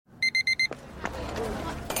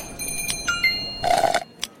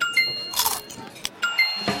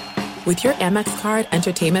With your Amex card,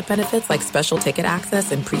 entertainment benefits like special ticket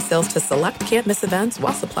access and pre-sales to select can't-miss events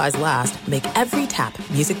while supplies last make every tap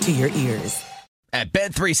music to your ears. At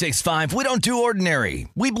Bet365, we don't do ordinary.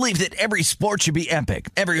 We believe that every sport should be epic.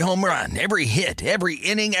 Every home run, every hit, every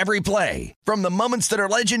inning, every play. From the moments that are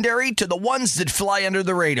legendary to the ones that fly under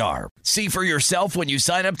the radar. See for yourself when you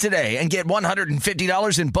sign up today and get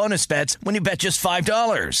 $150 in bonus bets when you bet just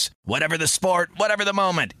 $5. Whatever the sport, whatever the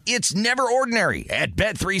moment, it's never ordinary at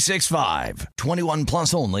Bet365. 21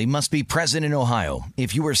 plus only. Must be present in Ohio.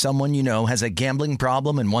 If you or someone you know has a gambling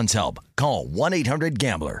problem and wants help, call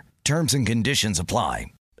 1-800-GAMBLER. Terms and conditions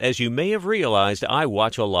apply. As you may have realized, I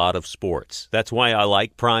watch a lot of sports. That's why I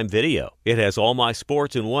like Prime Video. It has all my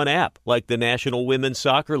sports in one app, like the National Women's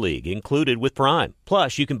Soccer League, included with Prime.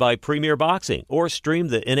 Plus, you can buy Premier Boxing or stream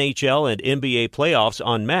the NHL and NBA playoffs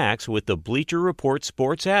on Max with the Bleacher Report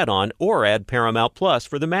Sports add-on, or add Paramount Plus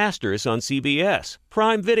for the Masters on CBS.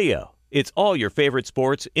 Prime Video. It's all your favorite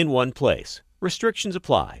sports in one place. Restrictions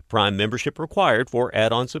apply. Prime membership required for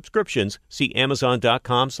add-on subscriptions. See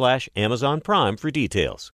Amazon.com/Amazon Prime for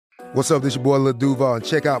details. What's up, this your boy Lil Duval, and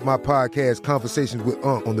check out my podcast, Conversations with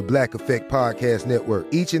Unc, on the Black Effect Podcast Network.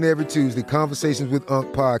 Each and every Tuesday, Conversations with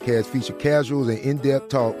Unc podcast feature casuals and in-depth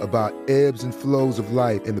talk about ebbs and flows of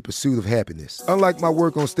life and the pursuit of happiness. Unlike my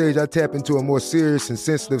work on stage, I tap into a more serious and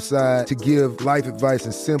sensitive side to give life advice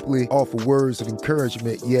and simply offer words of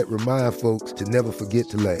encouragement, yet remind folks to never forget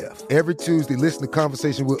to laugh. Every Tuesday, listen to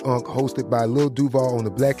Conversations with Unc, hosted by Lil Duval on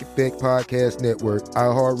the Black Effect Podcast Network,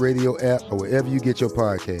 iHeartRadio app, or wherever you get your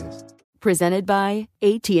podcasts. Presented by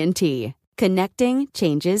AT&T. Connecting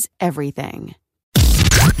changes everything.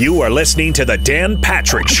 You are listening to The Dan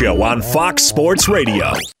Patrick Show on Fox Sports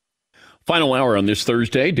Radio. Final hour on this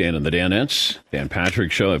Thursday, Dan and the Danettes. Dan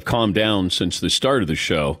Patrick Show. I've calmed down since the start of the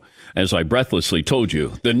show, as I breathlessly told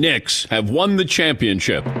you. The Knicks have won the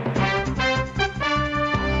championship.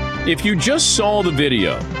 If you just saw the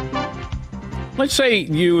video, let's say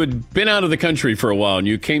you had been out of the country for a while and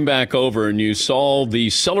you came back over and you saw the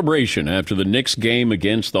celebration after the Knicks game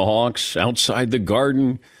against the Hawks outside the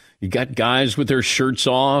Garden. You got guys with their shirts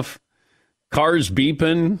off, cars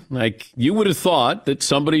beeping. Like, you would have thought that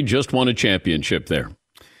somebody just won a championship there.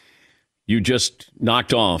 You just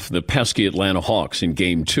knocked off the pesky Atlanta Hawks in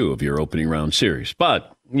Game 2 of your opening round series.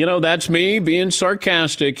 But, that's me being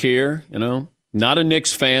sarcastic here. Not a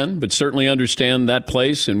Knicks fan, but certainly understand that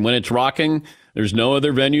place. And when it's rocking, there's no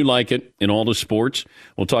other venue like it in all the sports.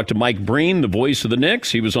 We'll talk to Mike Breen, the voice of the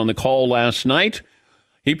Knicks. He was on the call last night.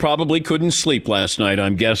 He probably couldn't sleep last night,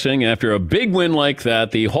 I'm guessing, after a big win like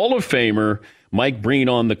that. The Hall of Famer, Mike Breen,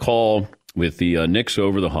 on the call with the Knicks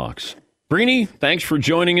over the Hawks. Breeny, thanks for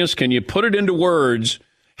joining us. Can you put it into words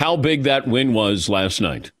how big that win was last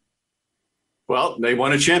night? Well, they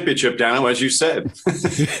won a championship, Dano, as you said.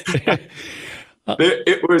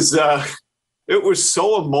 It was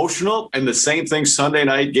so emotional, and the same thing Sunday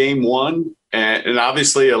night, Game 1, and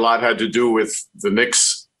obviously a lot had to do with the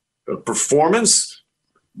Knicks' performance,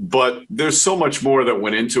 but there's so much more that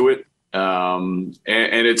went into it, and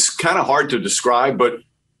it's kind of hard to describe, but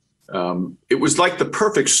it was like the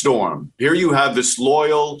perfect storm. Here you have this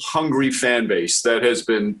loyal, hungry fan base that has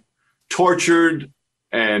been tortured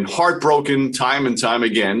and heartbroken time and time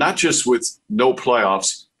again, not just with no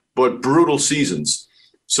playoffs, but brutal seasons.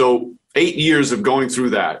 So 8 years of going through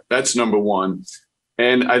that. That's number one.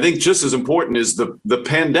 And I think just as important is the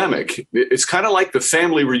pandemic. It's kind of like the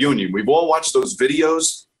family reunion. We've all watched those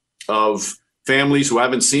videos of families who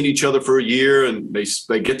haven't seen each other for a year, and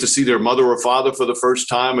they get to see their mother or father for the first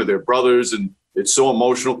time, or their brothers, and it's so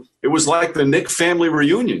emotional. It was like the Knick family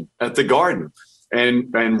reunion at the Garden.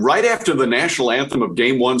 And right after the national anthem of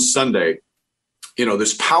Game 1 Sunday,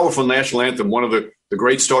 this powerful national anthem, one of the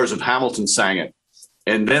great stars of Hamilton sang it.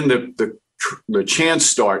 And then the chants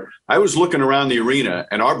start. I was looking around the arena,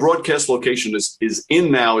 and our broadcast location is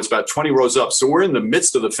in now. It's about 20 rows up. So we're in the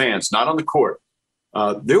midst of the fans, not on the court.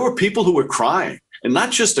 There were people who were crying, and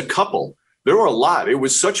not just a couple. There were a lot. It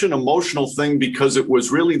was such an emotional thing because it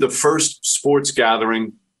was really the first sports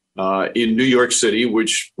gathering in New York City,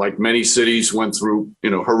 which, like many cities, went through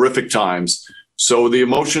horrific times. So the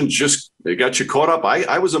emotions they got you caught up.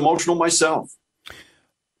 I was emotional myself.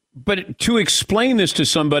 But to explain this to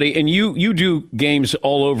somebody, and you do games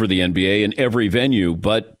all over the NBA in every venue,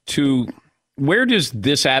 but where does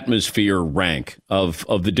this atmosphere rank of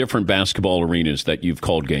the different basketball arenas that you've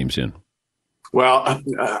called games in? Well,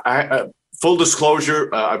 full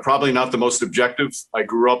disclosure, I'm probably not the most objective. I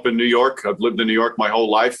grew up in New York. I've lived in New York my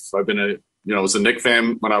whole life. I've been was a Knick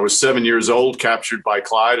fan when I was 7 years old, captured by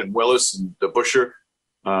Clyde and Willis and DeBusschere.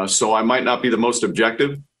 So I might not be the most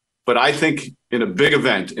objective. But I think in a big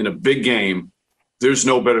event, in a big game, there's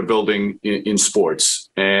no better building in sports.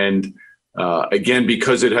 And again,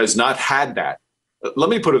 because it has not had that. Let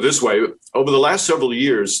me put it this way. Over the last several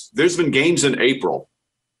years, there's been games in April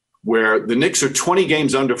where the Knicks are 20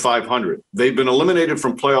 games under 500. They've been eliminated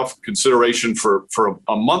from playoff consideration for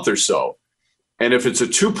a month or so. And if it's a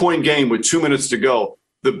 2-point game with 2 minutes to go,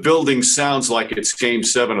 the building sounds like it's game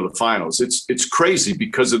 7 of the finals. It's crazy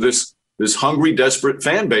because of this hungry, desperate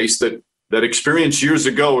fan base that experienced years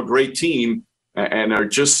ago a great team and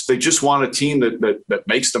they just want a team that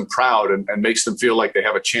makes them proud and makes them feel like they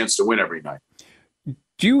have a chance to win every night.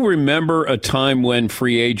 Do you remember a time when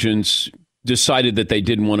free agents decided that they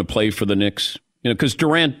didn't want to play for the Knicks? Because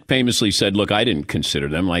Durant famously said, look, I didn't consider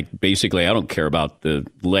them. Like, basically, I don't care about the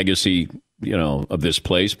legacy, of this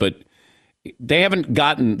place. But they haven't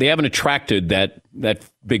attracted that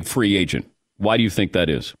big free agent. Why do you think that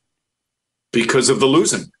is? Because of the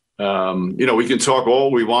losing. We can talk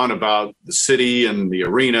all we want about the city and the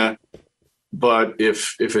arena. But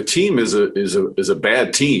if a team is a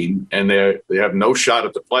bad team and they have no shot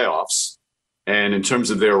at the playoffs, and in terms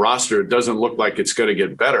of their roster, it doesn't look like it's going to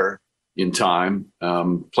get better in time,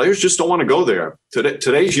 players just don't want to go there.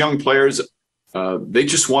 Today's young players, they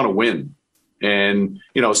just want to win. And,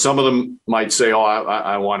 some of them might say,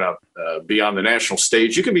 I want to be on the national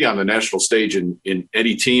stage. You can be on the national stage in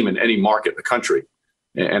any team in any market in the country.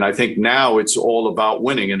 And I think now it's all about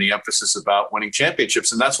winning and the emphasis about winning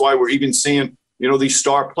championships. And that's why we're even seeing, these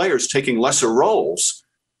star players taking lesser roles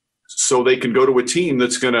so they can go to a team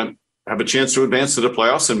that's going to have a chance to advance to the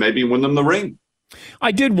playoffs and maybe win them the ring.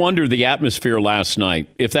 I did wonder the atmosphere last night,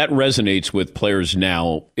 if that resonates with players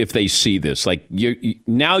now, if they see this. Like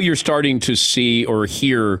now you're starting to see or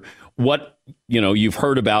hear what, you've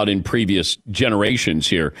heard about in previous generations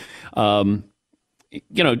here. Zion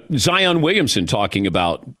Williamson talking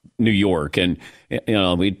about New York, and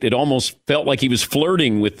it almost felt like he was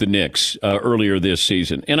flirting with the Knicks earlier this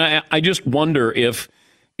season. And I just wonder if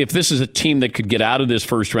this is a team that could get out of this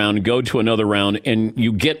first round and go to another round, and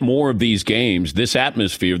you get more of these games, this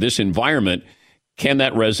atmosphere, this environment, can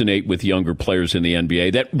that resonate with younger players in the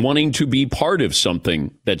NBA that wanting to be part of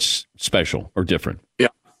something that's special or different? Yeah,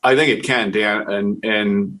 I think it can, Dan.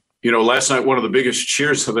 And last night, one of the biggest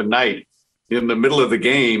cheers of the night, in the middle of the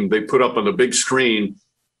game, they put up on the big screen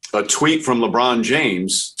a tweet from LeBron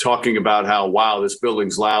James talking about how, wow, this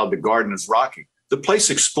building's loud, the Garden is rocking. The place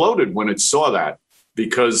exploded when it saw that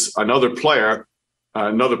because another player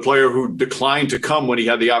who declined to come when he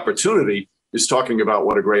had the opportunity is talking about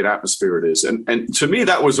what a great atmosphere it is. And to me,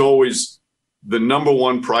 that was always the number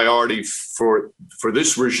one priority for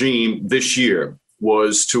this regime this year,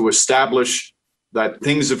 was to establish that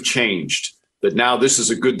things have changed, that now this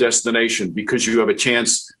is a good destination because you have a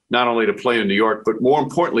chance not only to play in New York, but more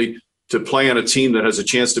importantly, to play on a team that has a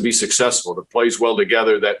chance to be successful, that plays well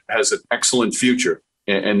together, that has an excellent future.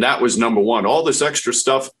 And that was number one. All this extra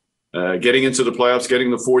stuff, getting into the playoffs,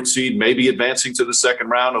 getting the 4th seed, maybe advancing to the second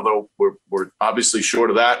round, although we're obviously short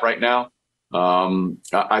of that right now.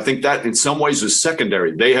 I think that in some ways is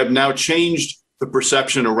secondary. They have now changed the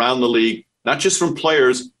perception around the league, not just from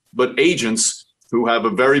players, but agents who have a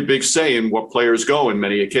very big say in what players go in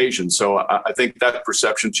many occasions. So I think that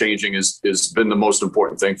perception changing has been the most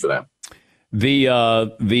important thing for them.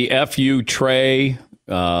 The FU Trey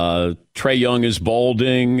Young is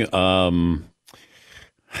balding.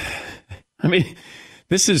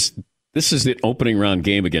 This is the opening round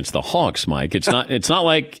game against the Hawks, Mike. It's not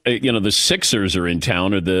like the Sixers are in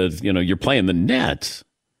town or you're playing the Nets.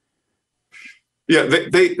 Yeah,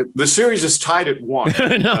 the series is tied at 1.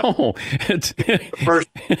 No. First,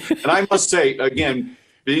 and I must say, again,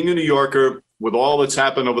 being a New Yorker, with all that's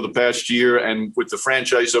happened over the past year and with the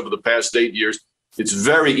franchise over the past 8 years, it's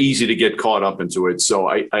very easy to get caught up into it. So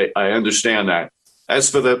I understand that. As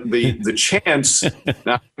for the chance,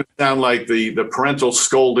 now it sound like the parental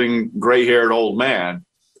scolding gray-haired old man,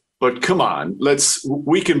 but come on,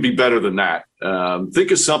 we can be better than that.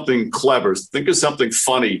 Think of something clever. Think of something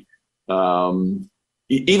funny.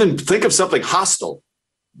 Even think of something hostile.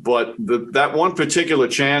 But that one particular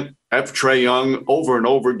chant, F. Trey Young, over and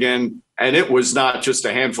over again, and it was not just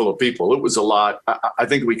a handful of people. It was a lot. I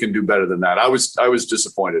think we can do better than that. I was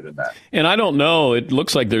disappointed in that. And I don't know. It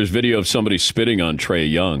looks like there's video of somebody spitting on Trey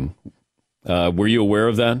Young. Were you aware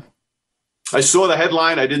of that? I saw the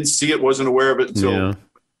headline. I didn't see it. Wasn't aware of it until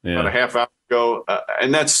about a half hour ago.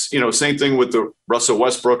 And that's, same thing with the Russell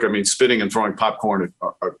Westbrook. I mean, spitting and throwing popcorn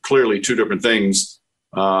are clearly two different things.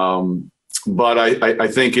 But I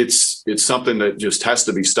think it's something that just has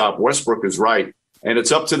to be stopped. Westbrook is right. And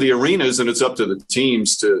it's up to the arenas and it's up to the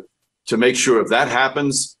teams to make sure if that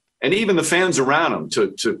happens, and even the fans around him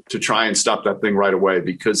to try and stop that thing right away,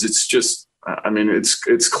 because it's just, I mean,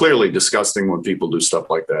 it's clearly disgusting when people do stuff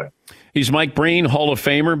like that. He's Mike Breen, Hall of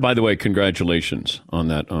Famer. By the way, congratulations on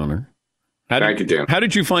that honor. Thank you, Dan. How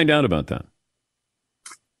did you find out about that?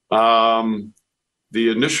 The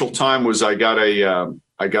initial time was I got an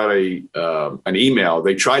email.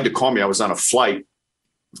 They tried to call me. I was on a flight,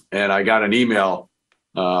 and I got an email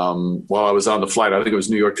while I was on the flight. I think it was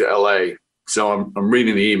New York to LA. So I'm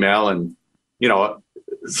reading the email, and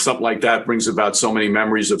something like that brings about so many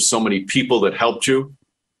memories of so many people that helped you.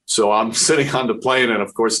 So I'm sitting on the plane, and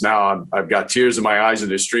of course now I've got tears in my eyes,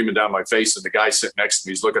 and they're streaming down my face. And the guy sitting next to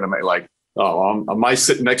me is looking at me like, "Oh, am I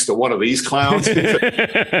sitting next to one of these clowns?" So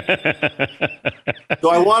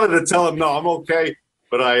I wanted to tell him, "No, I'm okay,"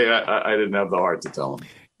 but I didn't have the heart to tell him.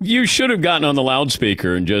 You should have gotten on the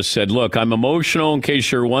loudspeaker and just said, "Look, I'm emotional. In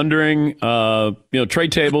case you're wondering, tray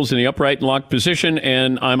tables in the upright and locked position,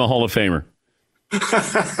 and I'm a Hall of Famer."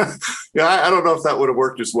 Yeah, I don't know if that would have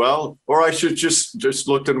worked as well, or I should just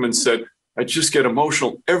looked at him and said, "I just get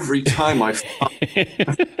emotional every time I."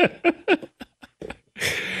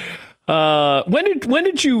 When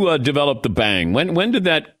did you develop the bang? When did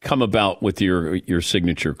that come about with your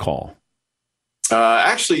signature call?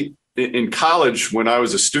 Actually, in college, when I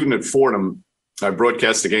was a student at Fordham, I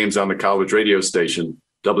broadcast the games on the college radio station,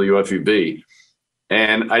 WFUB.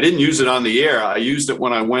 And I didn't use it on the air. I used it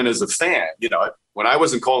when I went as a fan. When I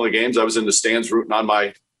wasn't calling the games, I was in the stands rooting on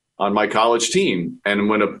my college team. And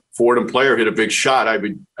when a Fordham player hit a big shot, I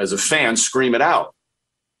would, as a fan, scream it out.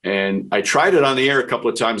 And I tried it on the air a couple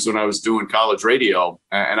of times when I was doing college radio,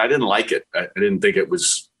 and I didn't like it. I didn't think it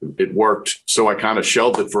worked. So I kind of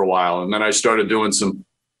shelved it for a while. And then I started doing some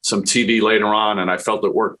TV later on, and I felt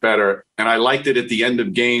it worked better. And I liked it at the end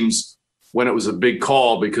of games when it was a big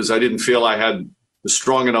call, because I didn't feel I had the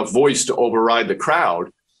strong enough voice to override the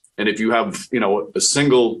crowd. And if you have, a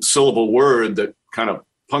single syllable word that kind of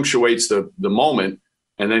punctuates the moment,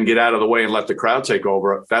 and then get out of the way and let the crowd take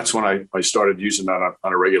over, that's when I started using that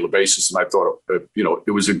on a regular basis. And I thought,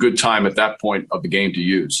 it was a good time at that point of the game to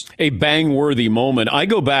use. A bang-worthy moment. I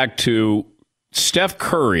go back to Steph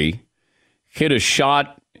Curry hit a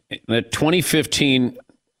shot at 2015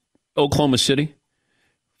 Oklahoma City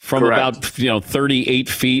from Correct. about 38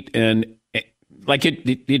 feet, and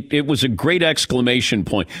it was a great exclamation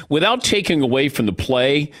point. Without taking away from the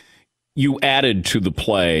play, you added to the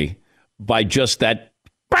play by just that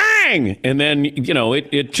bang, and then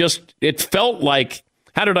it felt like.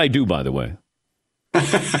 How did I do, by the way?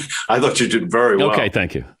 I thought you did very well. Okay,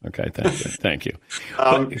 thank you. Thank you.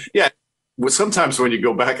 Yeah. Well, sometimes when you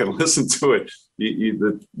go back and listen to it,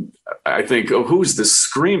 I think, "Oh, who's this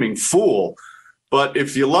screaming fool?" But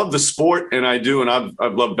if you love the sport, and I do, and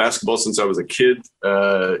I've loved basketball since I was a kid,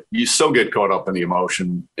 you so get caught up in the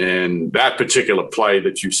emotion. And that particular play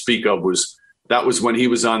that you speak of was when he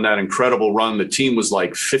was on that incredible run. The team was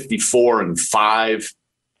like 54-5,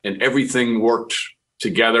 and everything worked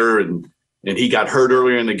together. And he got hurt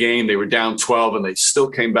earlier in the game. They were down 12, and they still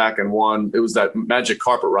came back and won. It was that magic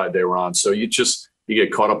carpet ride they were on. So you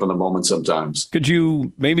get caught up in the moment sometimes. Could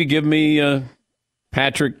you maybe give me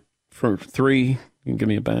Patrick for 3? You can give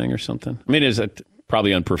me a bang or something. I mean, is that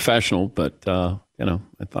probably unprofessional, but I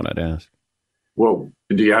thought I'd ask. Well,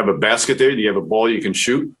 do you have a basket there? Do you have a ball you can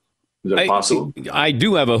shoot? Is that possible? I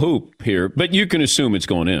do have a hoop here, but you can assume it's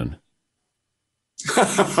going in.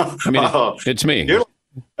 I mean, it's me.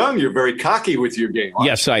 You're very cocky with your game.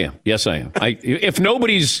 Yes, I am. If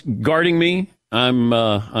nobody's guarding me,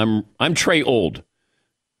 I'm Trey Old.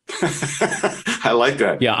 I like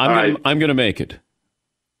that. Yeah, I'm going to make it.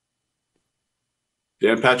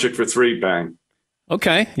 Dan Patrick for 3, bang.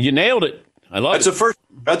 Okay, you nailed it. I love it.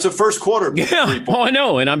 That's a first quarter. Yeah, I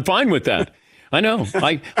know, and I'm fine with that. I know.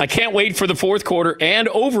 I can't wait for the fourth quarter and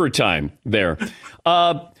overtime there.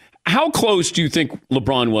 How close do you think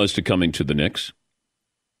LeBron was to coming to the Knicks?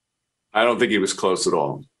 I don't think he was close at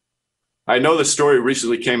all. I know the story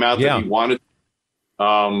recently came out that he wanted,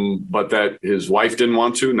 but that his wife didn't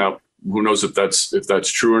want to. Now, who knows if that's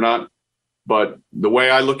true or not? But the way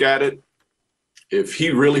I look at it, if he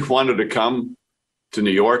really wanted to come to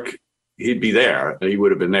New York, he'd be there. He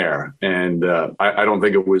would have been there. And I don't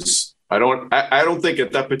think it was. I don't think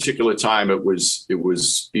at that particular time it was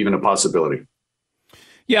even a possibility.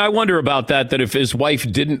 Yeah, I wonder about that. That if his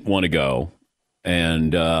wife didn't want to go,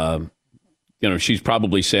 and she's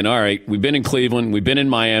probably saying, "All right, we've been in Cleveland, we've been in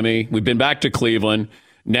Miami, we've been back to Cleveland.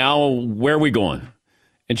 Now where are we going?"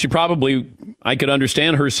 And I could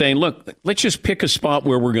understand her saying, "Look, let's just pick a spot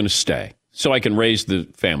where we're going to stay, so I can raise the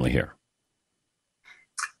family here."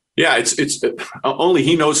 Yeah, it's only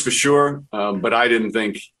he knows for sure. But I didn't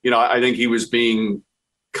think, I think he was being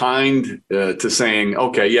kind to saying,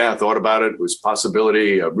 okay, yeah, I thought about it. It was a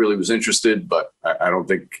possibility. I really was interested, but I don't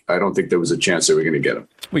think there was a chance they were going to get him.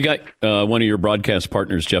 We got one of your broadcast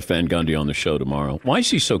partners, Jeff Van Gundy, on the show tomorrow. Why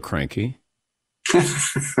is he so cranky?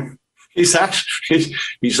 He's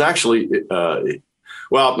actually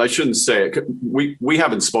well, I shouldn't say it. We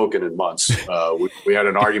haven't spoken in months. We had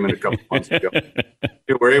an argument a couple months ago.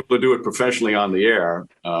 We were able to do it professionally on the air,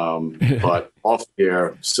 but off the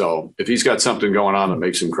air. So if he's got something going on that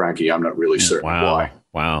makes him cranky, I'm not really certain why.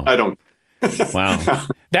 Wow. I don't. Wow.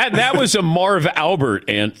 That was a Marv Albert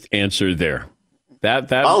answer there.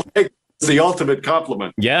 That I'll take the ultimate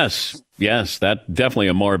compliment. Yes, that definitely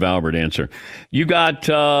a Marv Albert answer. You got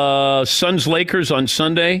Suns Lakers on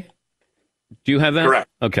Sunday. Do you have that? Correct.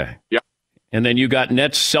 Okay. Yeah. And then you got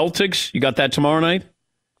Nets Celtics. You got that tomorrow night?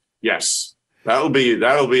 Yes. That'll be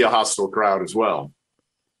a hostile crowd as well.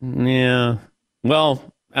 Yeah.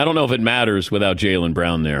 Well, I don't know if it matters without Jaylen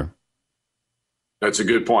Brown there. That's a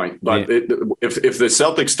good point. But if the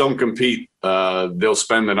Celtics don't compete, they'll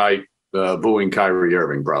spend the night booing Kyrie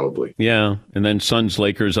Irving probably. Yeah. And then Suns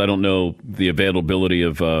Lakers, I don't know the availability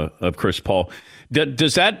of Chris Paul. When's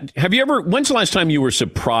the last time you were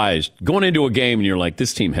surprised going into a game and you're like,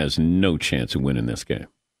 this team has no chance of winning this game?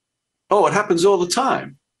 Oh, it happens all the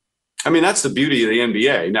time. I mean, that's the beauty of the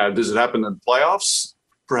NBA. Now, does it happen in the playoffs?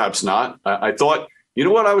 Perhaps not. I thought, you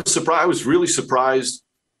know what? I was surprised. I was really surprised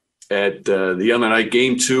at the other night,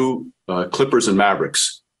 game 2, Clippers and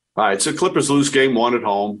Mavericks. All right, so Clippers lose game 1 at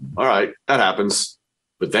home. All right, that happens.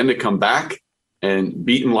 But then to come back and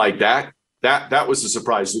beat them like that, that was a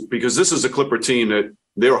surprise, because this is a Clipper team that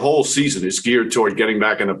their whole season is geared toward getting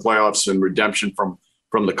back in the playoffs and redemption from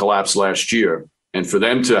the collapse last year. And for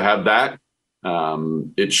them to have that,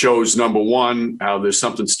 it shows, number one, how there's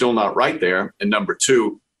something still not right there. And number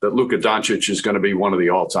two, that Luka Doncic is going to be one of the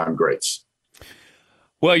all-time greats.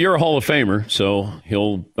 Well, you're a Hall of Famer, so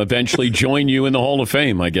he'll eventually join you in the Hall of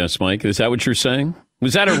Fame, I guess, Mike. Is that what you're saying?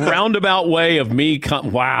 Was that a roundabout way of me?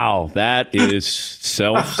 Wow, that is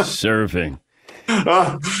self-serving.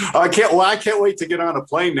 I can't wait to get on a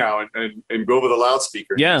plane now and go over the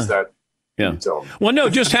loudspeaker. Yeah. Yeah. Well, no,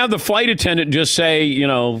 just have the flight attendant just say,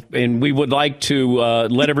 and we would like to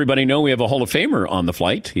let everybody know we have a Hall of Famer on the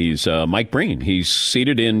flight. He's Mike Breen. He's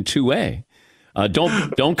seated in 2A.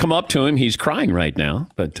 Don't come up to him. He's crying right now.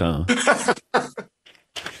 But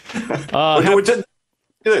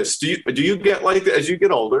this. Do you get like that as you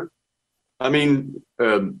get older? I mean,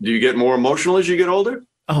 do you get more emotional as you get older?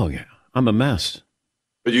 Oh yeah, I'm a mess.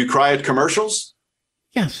 Do you cry at commercials?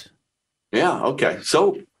 Yes. Yeah. Okay.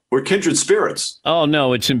 So we're kindred spirits. Oh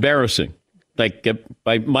no, it's embarrassing. Like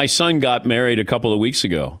my son got married a couple of weeks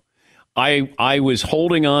ago. I was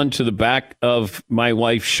holding on to the back of my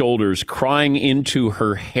wife's shoulders, crying into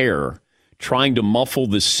her hair, trying to muffle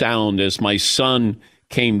the sound as my son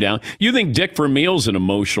came down. You think Dick Vermeil's an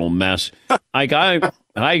emotional mess?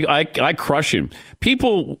 I crush him.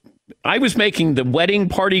 People, I was making the wedding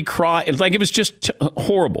party cry. It's like it was just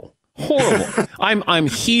horrible. I'm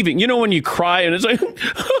heaving. You know when you cry and it's like,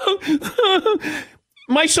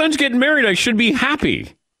 my son's getting married. I should be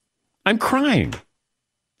happy. I'm crying.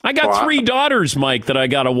 I got 3 daughters, Mike, that I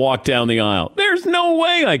got to walk down the aisle. There's no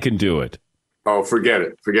way I can do it. Oh, forget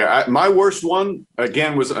it. My worst one,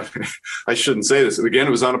 again, was, I shouldn't say this, again, it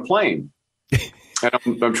was on a plane.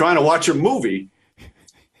 And I'm trying to watch a movie,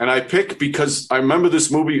 and I pick, because I remember this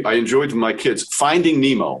movie I enjoyed with my kids, Finding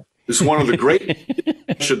Nemo. It's one of the great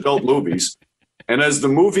adult movies. And as the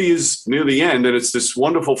movie is near the end, and it's this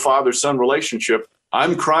wonderful father-son relationship,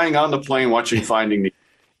 I'm crying on the plane watching Finding Nemo.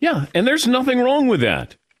 Yeah, and there's nothing wrong with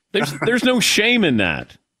that. There's no shame in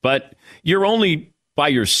that. But you're only by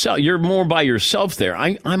yourself. You're more by yourself there.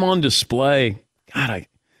 I'm on display. God,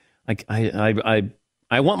 I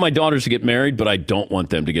want my daughters to get married, but I don't want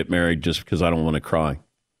them to get married just because I don't want to cry.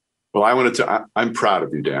 Well, I'm proud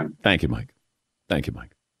of you, Dan. Thank you, Mike.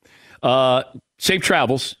 Safe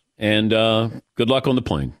travels, and good luck on the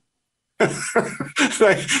plane.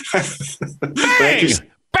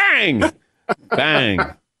 Bang! Bang!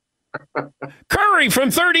 Curry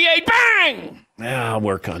from 38, bang! I'll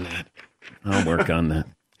work on that.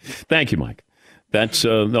 Thank you, Mike. That's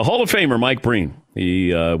the Hall of Famer, Mike Breen.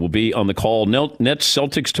 He will be on the call. Nets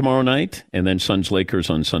Celtics tomorrow night, and then Suns Lakers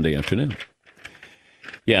on Sunday afternoon.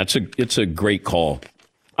 Yeah, it's a great call.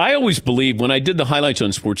 I always believed when I did the highlights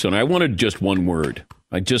on SportsCenter, I wanted just one word.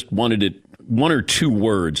 I just wanted it 1 or 2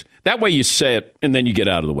 words. That way you say it, and then you get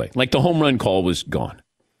out of the way. Like the home run call was gone.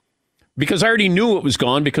 Because I already knew it was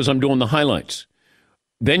gone because I'm doing the highlights.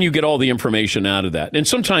 then you get all the information out of that. And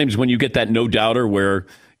sometimes when you get that no-doubter where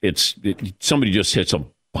somebody just hits a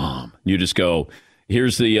bomb, you just go,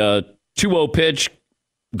 here's the 2-0 pitch,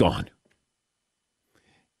 gone.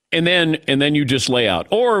 And then you just lay out.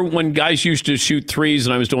 Or when guys used to shoot threes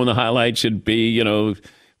and I was doing the highlights, it'd be,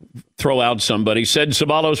 throw out somebody, said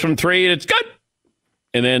Ceballos from three, and it's good.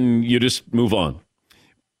 And then you just move on.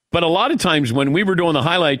 But a lot of times when we were doing the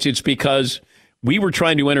highlights, it's because we were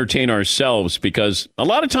trying to entertain ourselves, because a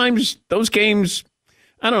lot of times those games,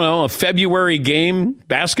 I don't know, a February game,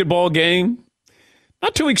 basketball game,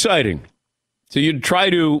 not too exciting. So you'd try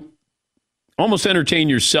to almost entertain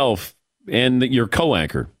yourself and your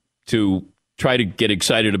co-anchor to try to get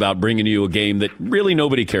excited about bringing you a game that really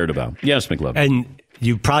nobody cared about. Yes, McLovin. And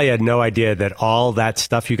you probably had no idea that all that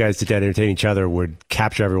stuff you guys did to entertain each other would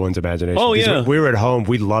capture everyone's imagination. Oh, yeah. We were at home.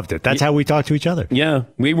 We loved it. That's how we talked to each other. Yeah.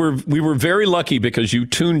 We were very lucky because you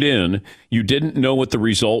tuned in. You didn't know what the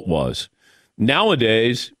result was.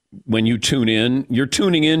 Nowadays, when you tune in, you're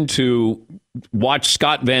tuning in to watch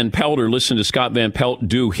Scott Van Pelt or listen to Scott Van Pelt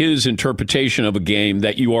do his interpretation of a game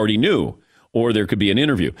that you already knew, or there could be an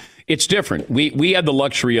interview. It's different. We had the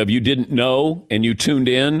luxury of you didn't know and you tuned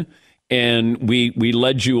in, and we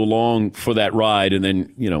led you along for that ride, and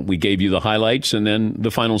then we gave you the highlights and then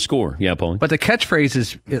the final score. Yeah, Paulie. But the catchphrase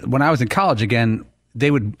is, when I was in college, again,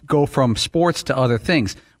 they would go from sports to other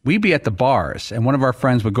things. We'd be at the bars, and one of our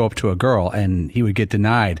friends would go up to a girl, and he would get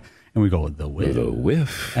denied. And we go, the whiff. The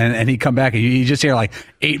whiff. And he'd come back, and you just hear like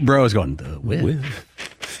 8 bros going, the whiff.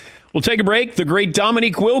 We'll take a break. The great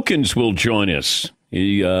Dominique Wilkins will join us.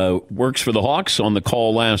 He works for the Hawks on the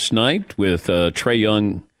call last night with Trae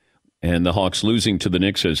Young and the Hawks losing to the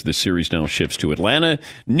Knicks as the series now shifts to Atlanta.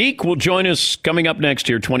 Neek will join us coming up next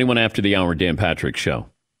here, 21 after the hour, Dan Patrick Show.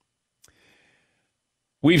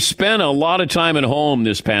 We've spent a lot of time at home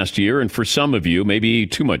this past year, and for some of you, maybe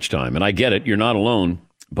too much time. And I get it. You're not alone.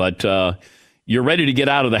 But you're ready to get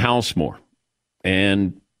out of the house more.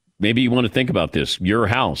 And maybe you want to think about this. Your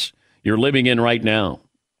house you're living in right now.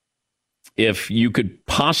 If you could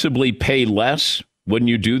possibly pay less, wouldn't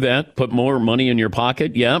you do that? Put more money in your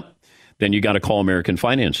pocket? Yeah. Then you got to call American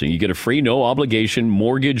Financing. You get a free, no obligation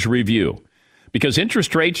mortgage review. Because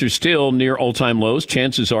interest rates are still near all-time lows,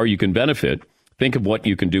 chances are you can benefit. Think of what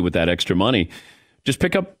you can do with that extra money. Just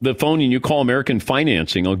pick up the phone and you call American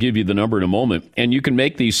Financing. I'll give you the number in a moment. And you can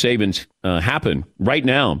make these savings happen right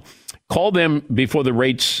now. Call them before the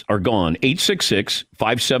rates are gone.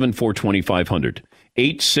 866-574-2500.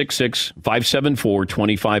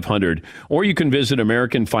 866-574-2500. Or you can visit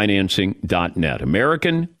AmericanFinancing.net.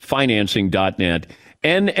 AmericanFinancing.net.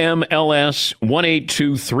 NMLS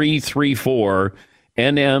 182334.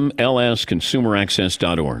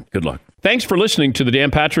 NMLSConsumerAccess.org. Good luck. Thanks for listening to the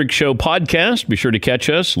Dan Patrick Show podcast. Be sure to catch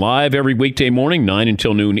us live every weekday morning, 9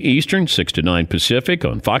 until noon Eastern, 6 to 9 Pacific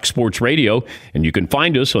on Fox Sports Radio. And you can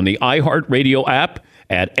find us on the iHeartRadio app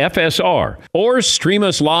at FSR or stream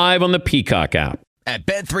us live on the Peacock app. At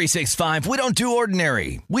Bet365, we don't do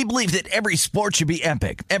ordinary. We believe that every sport should be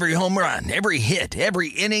epic. Every home run, every hit, every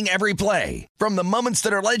inning, every play. From the moments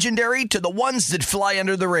that are legendary to the ones that fly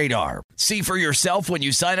under the radar. See for yourself when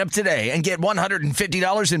you sign up today and get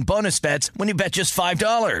 $150 in bonus bets when you bet just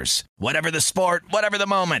 $5. Whatever the sport, whatever the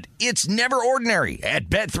moment, it's never ordinary at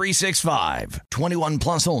Bet365. 21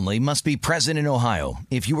 plus only. Must be present in Ohio.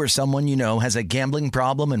 If you or someone you know has a gambling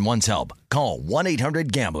problem and wants help, call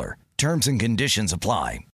 1-800-GAMBLER. Terms and conditions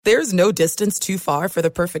apply. There's no distance too far for the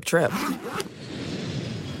perfect trip.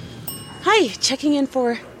 Hi, checking in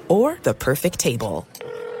for... Or the perfect table.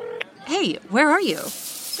 Hey, where are you?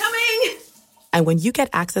 Coming! And when you get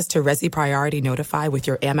access to Resi Priority Notify with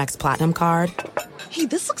your Amex Platinum card... Hey,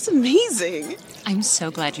 this looks amazing. I'm so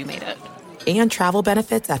glad you made it. And travel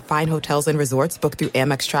benefits at fine hotels and resorts booked through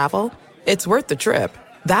Amex Travel, it's worth the trip.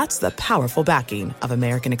 That's the powerful backing of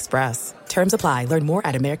American Express. Terms apply. Learn more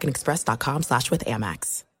at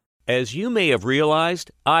americanexpress.com/withAmex. As you may have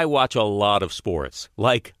realized, I watch a lot of sports.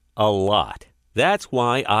 Like, a lot. That's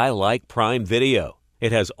why I like Prime Video.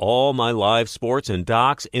 It has all my live sports and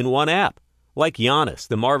docs in one app. Like Giannis,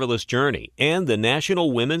 The Marvelous Journey, and the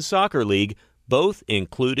National Women's Soccer League, both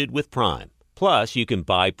included with Prime. Plus, you can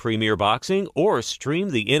buy Premier Boxing or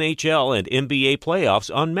stream the NHL and NBA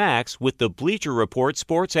playoffs on Max with the Bleacher Report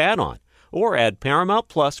Sports add-on, or add Paramount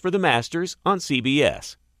Plus for the Masters on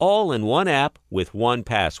CBS. All in one app with one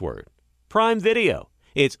password. Prime Video.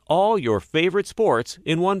 It's all your favorite sports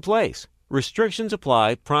in one place. Restrictions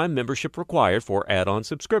apply. Prime membership required for add-on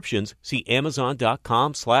subscriptions. See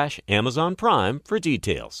Amazon.com/Amazon Prime for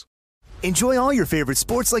details. Enjoy all your favorite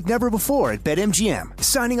sports like never before at BetMGM.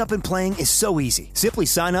 Signing up and playing is so easy. Simply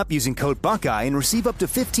sign up using code Buckeye and receive up to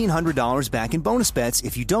 $1,500 back in bonus bets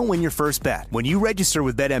if you don't win your first bet. When you register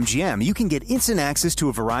with BetMGM, you can get instant access to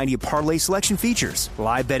a variety of parlay selection features,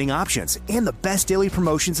 live betting options, and the best daily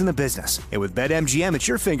promotions in the business. And with BetMGM at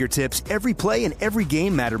your fingertips, every play and every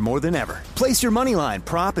game matter more than ever. Place your moneyline,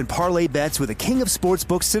 prop, and parlay bets with the king of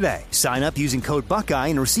sportsbooks today. Sign up using code Buckeye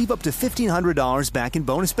and receive up to $1,500 back in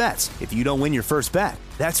bonus bets if you don't win your first bet.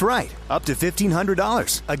 That's right, up to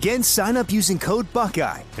 $1,500. Again, sign up using code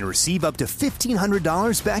Buckeye and receive up to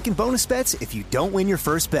 $1,500 back in bonus bets if you don't win your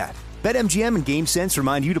first bet. BetMGM and GameSense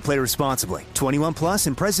remind you to play responsibly. 21 plus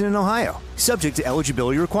and present in Ohio. Subject to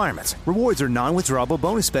eligibility requirements. Rewards are non-withdrawable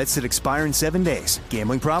bonus bets that expire in 7 days.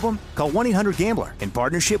 Gambling problem? Call 1-800-GAMBLER in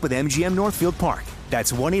partnership with MGM Northfield Park.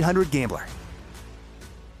 That's 1-800-GAMBLER.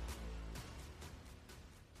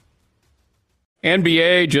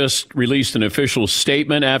 NBA just released an official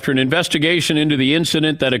statement. After an investigation into the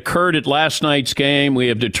incident that occurred at last night's game, we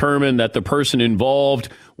have determined that the person involved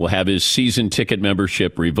will have his season ticket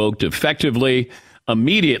membership revoked effectively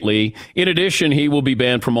immediately. In addition, he will be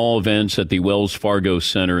banned from all events at the Wells Fargo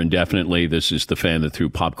Center indefinitely. This is the fan that threw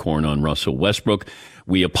popcorn on Russell Westbrook.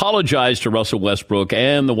 We apologize to Russell Westbrook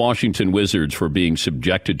and the Washington Wizards for being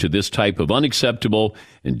subjected to this type of unacceptable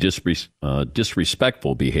and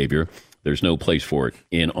disrespectful behavior. There's no place for it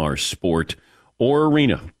in our sport or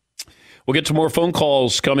arena. We'll get to more phone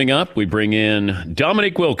calls coming up. We bring in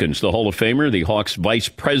Dominique Wilkins, the Hall of Famer, the Hawks vice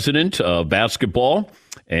president of basketball,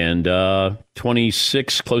 and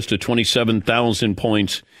 26, close to 27,000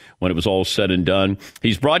 points when it was all said and done.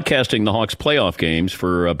 He's broadcasting the Hawks playoff games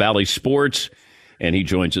for Bally Sports, and he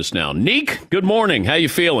joins us now. Neek, good morning. How you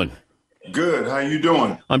feeling? Good. How you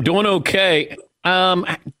doing? I'm doing okay.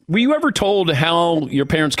 Were you ever told how your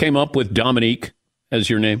parents came up with Dominique as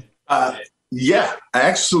your name? Yeah,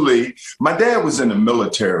 actually, my dad was in the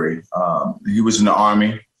military. He was in the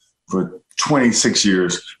Army for 26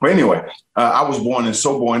 years. But anyway, I was born in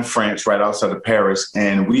Sorbonne, France, right outside of Paris.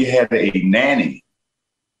 And we had a nanny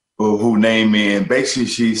who named me. And basically,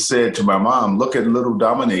 she said to my mom, "Look at little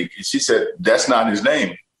Dominique." And she said, "That's not his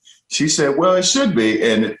name." She said, "Well, it should be."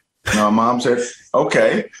 And my mom said,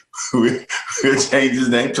 "Okay, we'll change his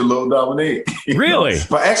name to Little Dominique." Really?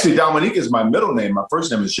 But actually, Dominique is my middle name. My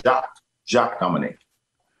first name is Jacques Dominique.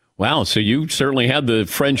 Wow, so you certainly had the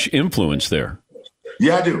French influence there.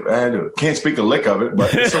 Yeah, I do. Can't speak a lick of it,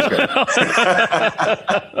 but it's okay.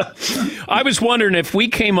 I was wondering if we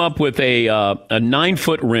came up with a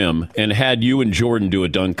 9-foot rim and had you and Jordan do a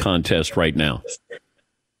dunk contest right now.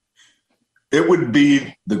 It would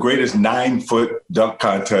be the greatest 9-foot dunk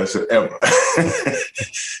contest ever,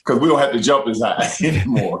 because we don't have to jump as high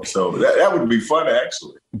anymore. So that would be fun,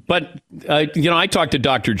 actually. But I talked to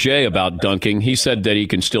Dr. J about dunking. He said that he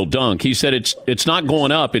can still dunk. He said it's not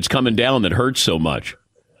going up; it's coming down that hurts so much.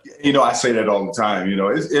 I say that all the time.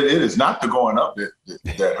 It is not the going up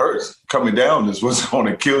that hurts. Coming down is what's going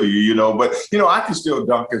to kill you. But I can still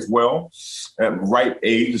dunk as well at ripe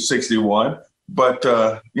age of 61. But,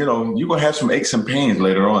 you're going to have some aches and pains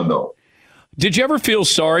later on, though. Did you ever feel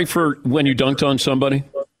sorry for when you dunked on somebody?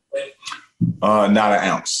 Not an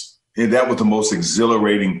ounce. That was the most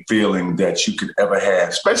exhilarating feeling that you could ever have,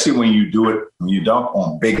 especially when you do it, when you dunk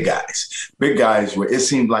on big guys. Big guys where it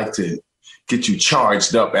seemed like to get you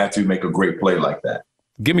charged up after you make a great play like that.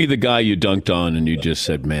 Give me the guy you dunked on and you just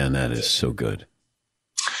said, "Man, that is so good."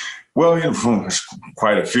 Well,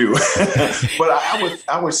 quite a few, but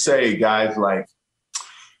I would say guys like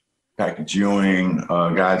Patrick Ewing,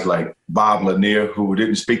 guys like Bob Lanier, who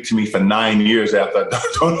didn't speak to me for 9 years after I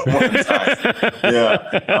dunked on him one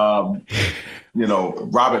time. Yeah,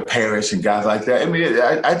 Robert Parrish and guys like that. I mean,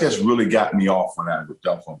 I just really got me off when I would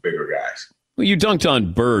dunk on bigger guys. Well, you dunked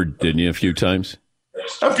on Bird, didn't you, a few times?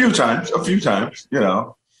 A few times.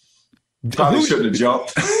 Probably shouldn't have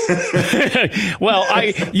jumped. Well,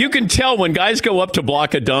 you can tell when guys go up to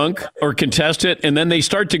block a dunk or contest it, and then they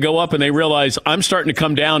start to go up and they realize, I'm starting to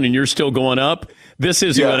come down and you're still going up. This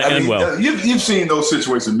isn't going to end well. You've seen those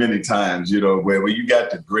situations many times, where you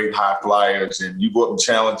got the great high flyers and you go up and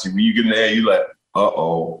challenge, and when you get in the air, you're like,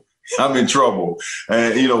 uh-oh, I'm in trouble.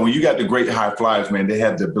 And, when you got the great high flyers, man, they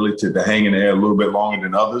have the ability to hang in the air a little bit longer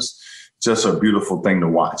than others. Just a beautiful thing to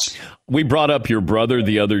watch. We brought up your brother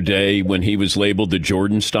the other day when he was labeled the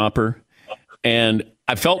Jordan stopper. And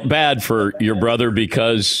I felt bad for your brother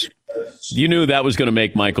because you knew that was going to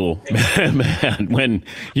make Michael mad. When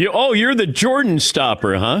you're the Jordan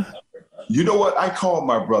stopper, huh? You know what? I called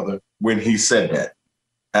my brother when he said that.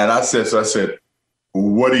 And I said,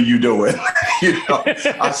 what are you doing?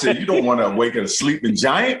 I said, you don't want to awaken a sleeping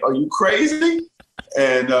giant. Are you crazy?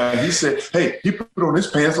 And he said, hey, he put on his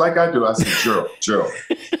pants like I do. I said, Gerald,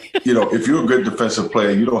 if you're a good defensive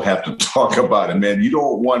player, you don't have to talk about it, man. You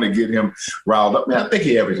don't want to get him riled up. Man, I think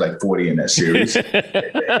he averaged like 40 in that series.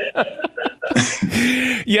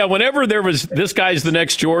 Yeah, whenever there was this guy's the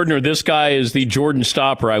next Jordan or this guy is the Jordan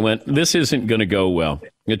stopper, I went, this isn't going to go well.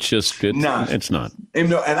 It's just good. It's not.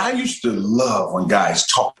 And I used to love when guys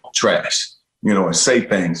talk trash, and say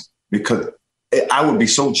things, because I would be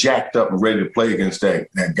so jacked up and ready to play against that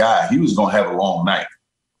guy. He was going to have a long night.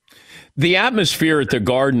 The atmosphere at the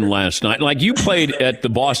Garden last night, like you played at the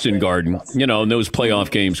Boston Garden, in those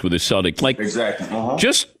playoff games with the Celtics. Like, exactly.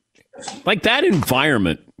 Just like that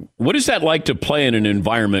environment. What is that like to play in an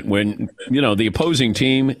environment when, the opposing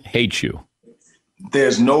team hates you?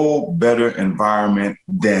 There's no better environment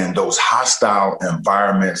than those hostile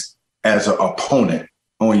environments as an opponent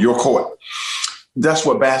on your court. That's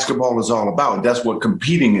what basketball is all about. That's what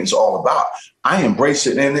competing is all about. I embrace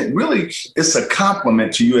it. And it's a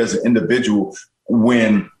compliment to you as an individual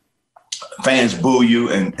when fans boo you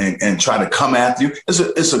and try to come after you.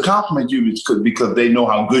 It's a compliment to you because they know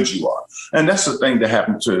how good you are. And that's the thing that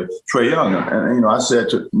happened to Trae Young. And I said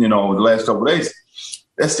to, the last couple of days,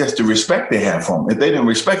 that's just the respect they have for him. If they didn't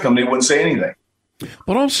respect him, they wouldn't say anything.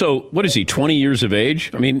 But also, what is he, 20 years of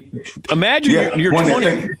age? I mean, imagine you're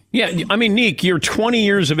 20. Yeah, I mean, Nick, you're 20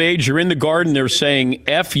 years of age. You're in the Garden. They're saying,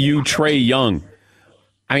 F you, Trae Young.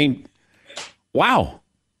 I mean, wow.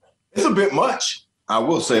 It's a bit much. I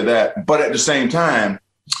will say that. But at the same time,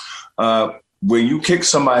 when you kick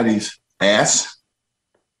somebody's ass,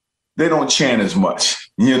 they don't chant as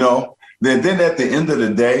much, Then at the end of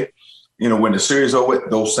the day, when the series is over,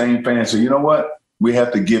 those same fans say, you know what? We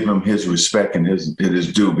have to give him his respect and his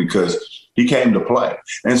due because he came to play.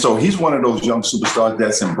 And so he's one of those young superstars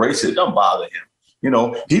that's embraced it. Don't bother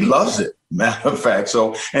him. He loves it, matter of fact.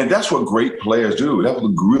 So, and that's what great players do. That's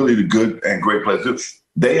what really the good and great players do.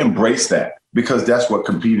 They embrace that because that's what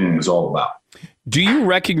competing is all about. Do you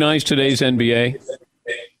recognize today's NBA?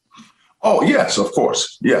 Oh, yes, of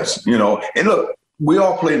course. Yes. And look, we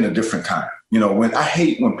all play in a different time. When I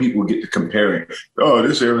hate when people get to comparing, oh,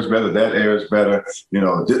 this era is better, that era is better,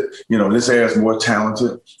 this era is more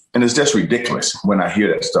talented. And it's just ridiculous when I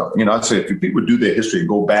hear that stuff. I say if people do their history and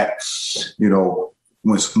go back,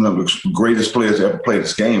 when some of the greatest players that ever played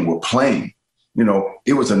this game were playing,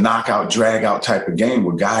 it was a knockout, drag out type of game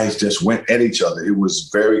where guys just went at each other. It was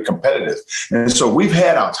very competitive. And so we've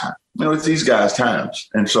had our time. It's these guys' times.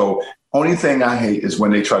 And so only thing I hate is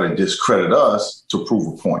when they try to discredit us to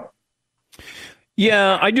prove a point.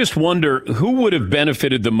 Yeah, I just wonder who would have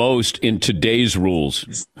benefited the most in today's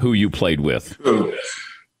rules, who you played with.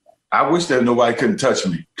 I wish that nobody couldn't touch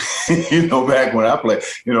me. Back when I played,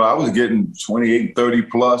 I was getting 28, 30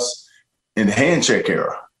 plus in the hand check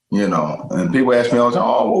era, and people ask me all the time,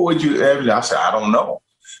 oh, what would you average? I said, I don't know.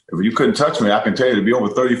 If you couldn't touch me, I can tell you to be over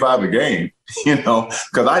 35 a game,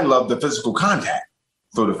 because I love the physical contact.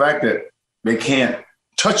 So the fact that they can't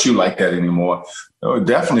touch you like that anymore, it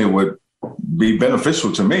definitely would be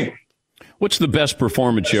beneficial to me. What's the best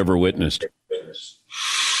performance you ever witnessed?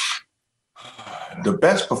 The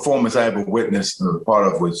best performance I ever witnessed and was part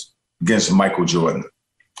of was against Michael Jordan.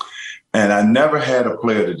 And I never had a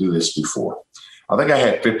player to do this before. I think I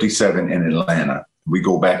had 57 in Atlanta. We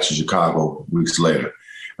go back to Chicago weeks later.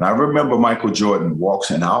 And I remember Michael Jordan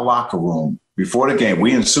walks in our locker room before the game.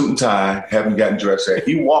 We in suit and tie, haven't gotten dressed yet.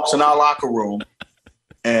 He walks in our locker room.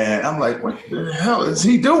 And I'm like, what the hell is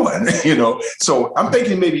he doing? So I'm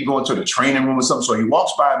thinking maybe going to the training room or something. So he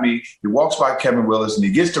walks by me, he walks by Kevin Willis, and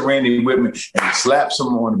he gets to Randy Whitman and he slaps him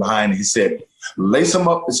on behind. And he said, lace him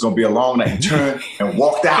up. It's going to be a long night. He turned and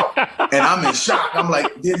walked out. And I'm in shock. I'm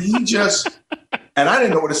like, did he just? And I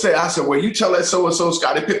didn't know what to say. I said, well, you tell that so-and-so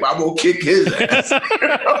Scottie Pippen, I will kick his ass.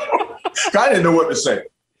 I didn't know what to say.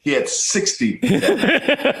 He had 60.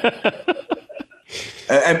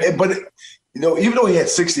 But even though he had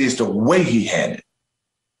 60, it's the way he had it.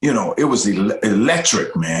 It was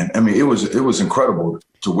electric, man. I mean, it was incredible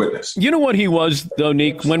to witness. You know what he was, though,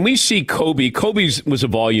 Nick? When we see Kobe was a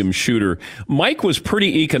volume shooter. Mike was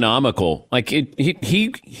pretty economical. Like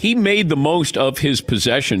he made the most of his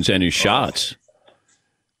possessions and his shots.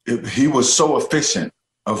 He was so efficient,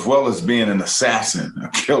 as well as being an assassin, a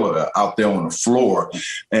killer out there on the floor.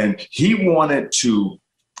 And he wanted to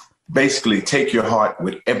basically take your heart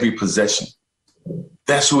with every possession.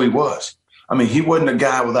 That's who he was. I mean, he wasn't a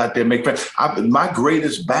guy without there making friends. My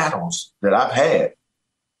greatest battles that I've had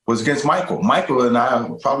was against Michael. Michael and I are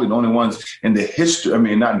probably the only ones in the history. I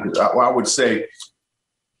mean, I would say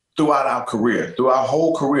throughout our career, through our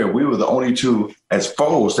whole career, we were the only two as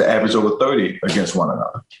foes to average over 30 against one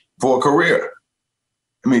another for a career.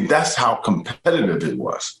 I mean, that's how competitive it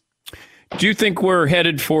was. Do you think we're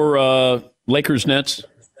headed for Lakers Nets?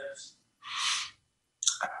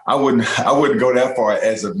 I wouldn't go that far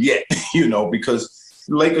as of yet, because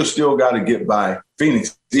Lakers still got to get by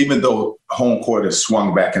Phoenix, even though home court has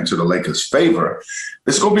swung back into the Lakers' favor.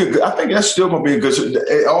 It's going to be I think that's still going to be a good.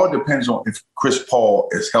 It all depends on if Chris Paul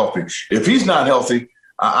is healthy. If he's not healthy,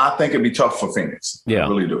 I think it'd be tough for Phoenix. Yeah. I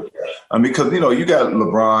really do. Because, you got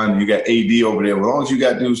LeBron, you got AD over there. As long as you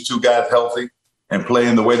got those two guys healthy and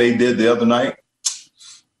playing the way they did the other night,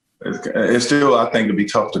 it's still, I think, it'd be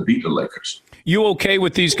tough to beat the Lakers. You okay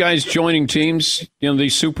with these guys joining teams,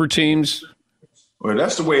 these super teams? Well,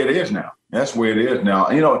 that's the way it is now. That's the way it is now.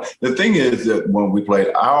 The thing is that when we played,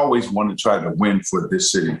 I always wanted to try to win for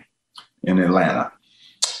this city in Atlanta.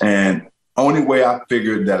 And only way I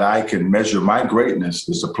figured that I can measure my greatness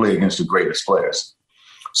is to play against the greatest players.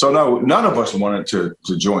 So no, none of us wanted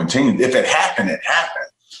to join teams. If it happened, it happened.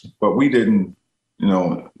 But we didn't,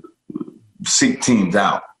 seek teams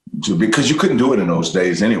out because you couldn't do it in those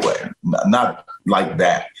days anyway. Not like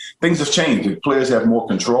that. Things have changed. The players have more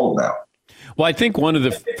control now. Well, I think one of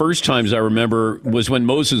the first times I remember was when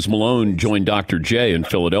Moses Malone joined Dr. J in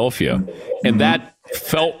Philadelphia, and that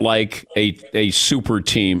felt like a super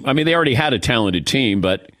team. I mean, they already had a talented team,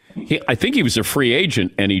 but I think he was a free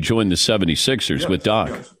agent, and he joined the 76ers with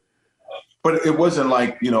Doc. But it wasn't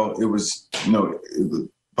like, it was,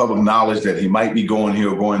 public knowledge that he might be going here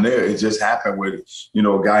or going there. It just happened where,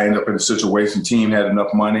 a guy ended up in a situation, team had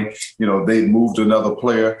enough money, they moved another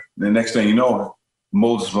player. The next thing you know,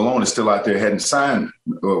 Moses Malone is still out there, hadn't signed,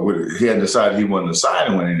 he hadn't decided he wasn't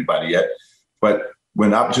signing with anybody yet. But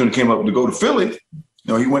when the opportunity came up to go to Philly,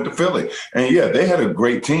 he went to Philly. And, they had a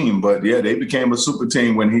great team, but, they became a super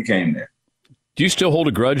team when he came there. Do you still hold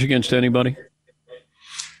a grudge against anybody?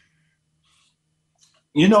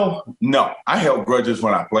 No. I held grudges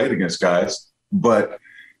when I played against guys, and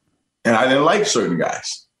I didn't like certain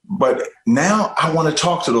guys. But now I want to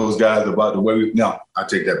talk to those guys about the way I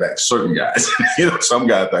take that back. Certain guys, some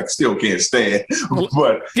guys I still can't stand.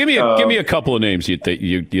 But give me a couple of names that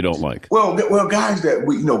you don't like. Well, guys that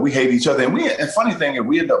we hate each other, and funny thing is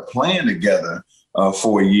we ended up playing together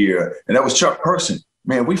for a year, and that was Chuck Person.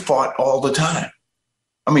 Man, we fought all the time.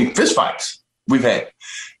 I mean, fist fights we've had,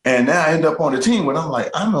 and now I end up on the team when I'm like,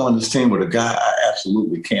 I'm on this team with a guy I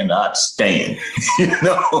absolutely cannot stand,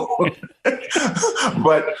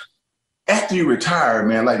 But after you retire,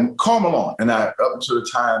 man, like Karl Malone and I, up to the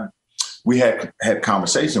time we had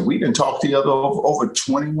conversation, we didn't talk to each other over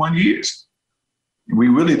 21 years. We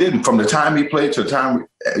really didn't. From the time he played to the time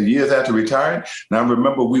years after retiring. And I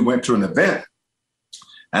remember we went to an event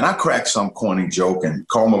and I cracked some corny joke, and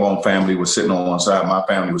Karl Malone family was sitting on one side, my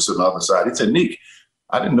family was sitting on the other side. He said, "Nick,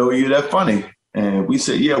 I didn't know you that funny." And we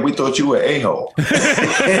said, "Yeah, we thought you were a a-hole." And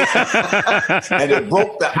it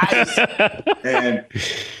broke the ice. And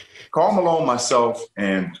Karl Malone, myself,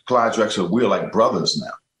 and Clyde Drexler, we're like brothers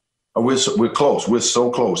now. We're close. We're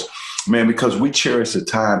so close, man, because we cherish the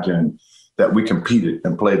times that we competed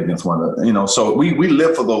and played against one another. So we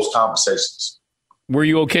live for those conversations. Were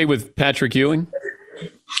you okay with Patrick Ewing?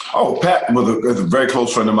 Oh, Pat was a very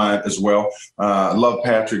close friend of mine as well. Loved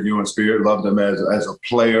Patrick Ewing spirit, loved him as a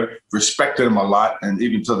player, respected him a lot. And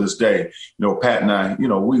even to this day, Pat and I,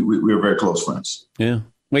 we were very close friends. Yeah.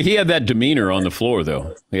 Well, he had that demeanor on the floor,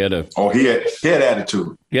 though. He had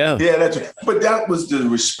attitude. Yeah. He had attitude. But that was the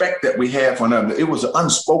respect that we had for one another. It was an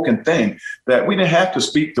unspoken thing that we didn't have to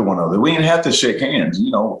speak to one another. We didn't have to shake hands.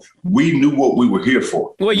 We knew what we were here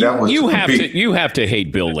for. Well, you have to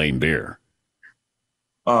hate Bill Laimbeer.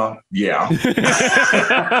 Yeah.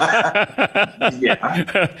 Yeah.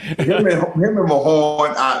 Him and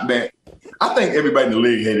Mahorn, I think everybody in the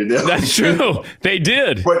league hated them. That's true. They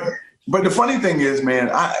did. But the funny thing is, man,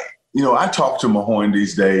 I talk to Mahorn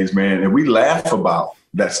these days, man, and we laugh about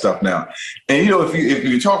that stuff now. And if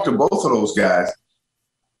you talk to both of those guys,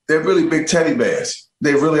 they're really big teddy bears.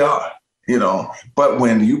 They really are. But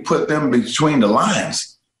when you put them between the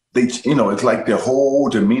lines, it's like their whole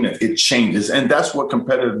demeanor, it changes. And that's what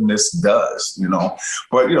competitiveness does,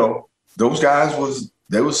 But, those guys was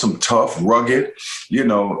some tough, rugged,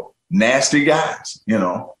 nasty guys,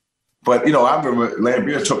 But, I remember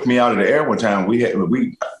Laimbeer took me out of the air one time.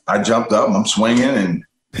 I jumped up, I'm swinging and,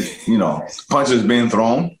 punches being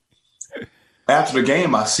thrown. After the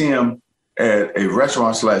game, I see him at a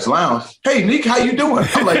restaurant / lounge. "Hey, Nick, how you doing?"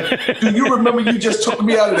 I'm like, "Do you remember you just took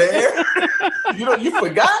me out of the air? You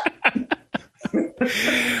forgot?"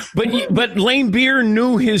 But Laimbeer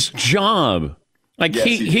knew his job. Like Yes,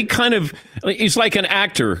 he's like an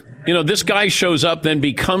actor. You know, this guy shows up, then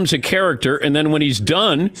becomes a character, and then when he's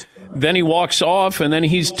done, then he walks off, and then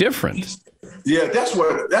he's different. Yeah, that's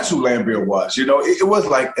who Lambeer was. You know, it was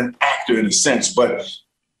like an actor in a sense, but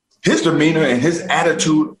his demeanor and his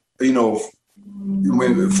attitude, you know,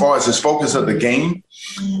 as far as his focus of the game,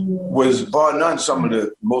 was bar none some of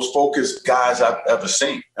the most focused guys I've ever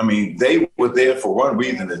seen. I mean, they were there for one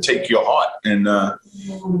reason, to take your heart, and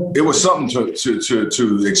it was something to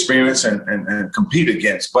experience and compete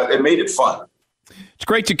against. But it made it fun. It's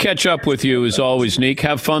great to catch up with you as always, Neek.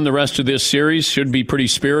 Have fun the rest of this series. Should be pretty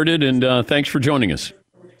spirited, and thanks for joining us.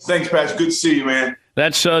 Thanks, Pat. Good to see you, man.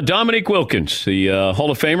 That's Dominique Wilkins, the Hall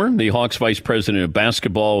of Famer, the Hawks Vice President of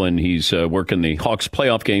Basketball, and he's working the Hawks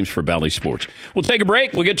playoff games for Bally Sports. We'll take a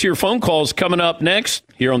break. We'll get to your phone calls coming up next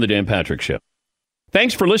here on The Dan Patrick Show.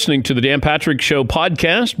 Thanks for listening to The Dan Patrick Show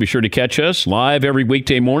podcast. Be sure to catch us live every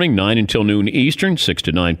weekday morning, 9 until noon Eastern, 6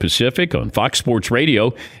 to 9 Pacific on Fox Sports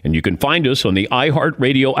Radio. And you can find us on the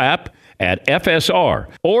iHeartRadio app at FSR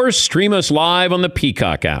or stream us live on the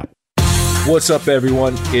Peacock app. What's up,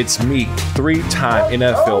 everyone? It's me, three-time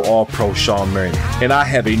NFL All-Pro Sean Merriman, and I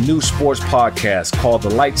have a new sports podcast called the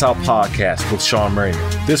Lights Out Podcast with Sean Merriman.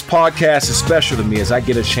 This podcast is special to me as I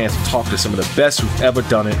get a chance to talk to some of the best who've ever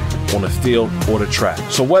done it on the field or the track.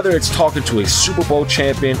 So whether it's talking to a Super Bowl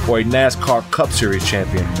champion or a NASCAR Cup Series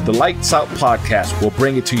champion, the Lights Out Podcast will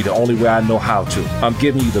bring it to you the only way I know how to. I'm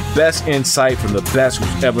giving you the best insight from the best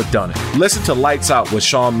who's ever done it. Listen to Lights Out with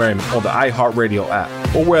Sean Merriman on the iHeartRadio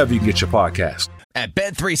app or wherever you get your podcast. At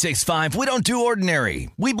Bet365, we don't do ordinary.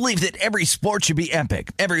 We believe that every sport should be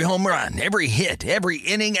epic. Every home run, every hit, every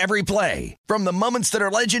inning, every play. From the moments that are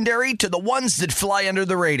legendary to the ones that fly under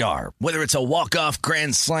the radar. Whether it's a walk-off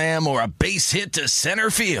grand slam or a base hit to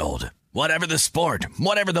center field. Whatever the sport,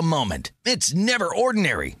 whatever the moment. It's never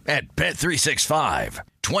ordinary at Bet365.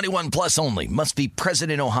 21 plus only. Must be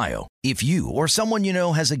present in Ohio. If you or someone you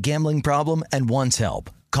know has a gambling problem and wants help,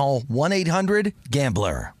 call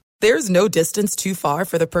 1-800-GAMBLER. There's no distance too far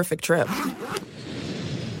for the perfect trip.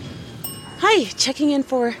 Hi, checking in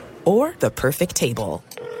for... Or the perfect table.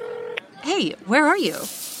 Hey, where are you?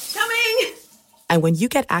 Coming! And when you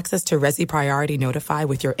get access to Resi Priority Notify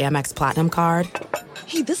with your Amex Platinum card...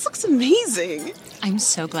 Hey, this looks amazing. I'm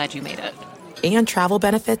so glad you made it. And travel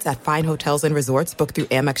benefits at fine hotels and resorts booked through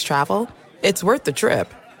Amex Travel, it's worth the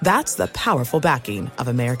trip. That's the powerful backing of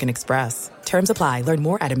American Express. Terms apply. Learn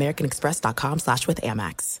more at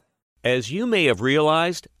americanexpress.com/withAmex. As you may have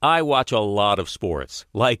realized, I watch a lot of sports.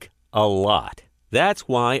 Like, a lot. That's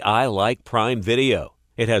why I like Prime Video.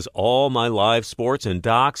 It has all my live sports and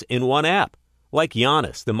docs in one app. Like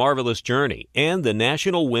Giannis, The Marvelous Journey, and the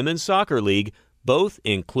National Women's Soccer League, both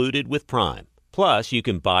included with Prime. Plus, you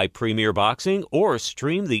can buy Premier Boxing or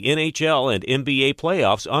stream the NHL and NBA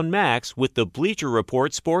playoffs on Max with the Bleacher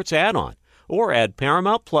Report Sports add-on. Or add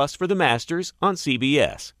Paramount Plus for the Masters on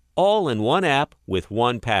CBS. All in one app with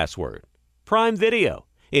one password. Prime Video.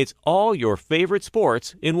 It's all your favorite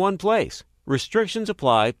sports in one place. Restrictions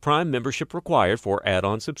apply. Prime membership required for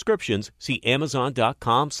add-on subscriptions. See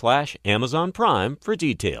Amazon.com/Amazon Prime for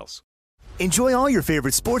details. Enjoy all your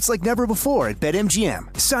favorite sports like never before at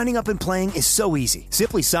BetMGM. Signing up and playing is so easy.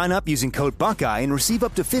 Simply sign up using code Buckeye and receive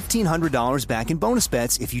up to $1,500 back in bonus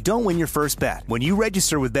bets if you don't win your first bet. When you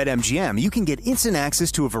register with BetMGM, you can get instant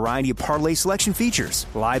access to a variety of parlay selection features,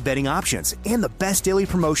 live betting options, and the best daily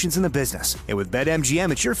promotions in the business. And with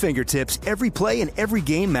BetMGM at your fingertips, every play and every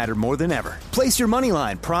game matter more than ever. Place your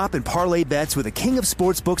moneyline, prop, and parlay bets with the king of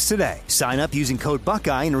sportsbooks today. Sign up using code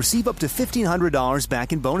Buckeye and receive up to $1,500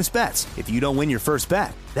 back in bonus bets if you don't win your first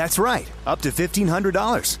bet. That's right, up to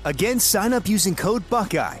 $1,500. Again, sign up using code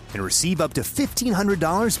Buckeye and receive up to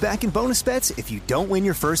 $1,500 back in bonus bets if you don't win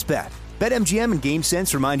your first bet. BetMGM and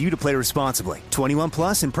GameSense remind you to play responsibly. 21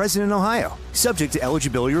 plus and present in Ohio. Subject to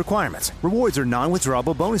eligibility requirements. Rewards are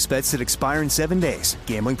non-withdrawable bonus bets that expire in 7 days.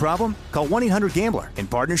 Gambling problem? Call 1-800-GAMBLER in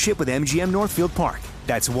partnership with MGM Northfield Park.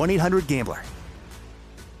 That's 1-800-GAMBLER.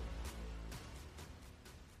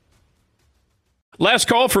 Last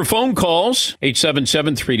call for phone calls,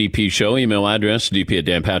 877-3DP-SHOW, email address,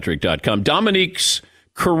 dp@danpatrick.com. Dominique's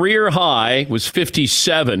career high was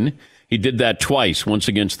 57. He did that twice, once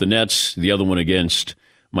against the Nets, the other one against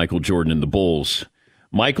Michael Jordan and the Bulls.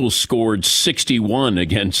 Michael scored 61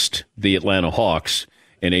 against the Atlanta Hawks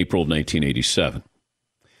in April of 1987.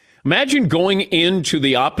 Imagine going into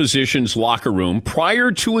the opposition's locker room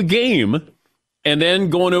prior to a game and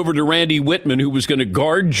then going over to Randy Whitman, who was going to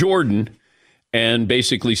guard Jordan, and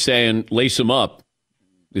basically saying, lace him up.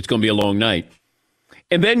 It's going to be a long night.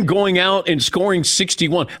 And then going out and scoring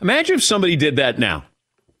 61. Imagine if somebody did that now.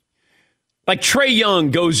 Like Trae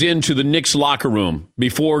Young goes into the Knicks locker room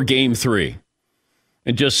before Game 3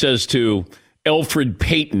 and just says to Elfrid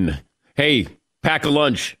Payton, hey, pack a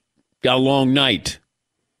lunch. Got a long night.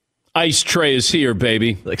 Ice tray is here,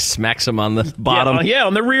 baby. Like smacks him on the bottom. Yeah,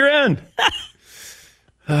 on the rear end.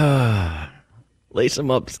 Lace him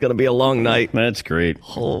up. It's going to be a long night. That's great.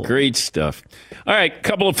 Oh. Great stuff. All right,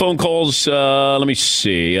 couple of phone calls. Let me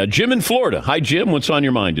see. Jim in Florida. Hi, Jim. What's on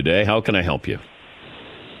your mind today? How can I help you?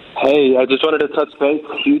 Hey, I just wanted to touch base.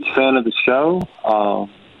 Huge fan of the show.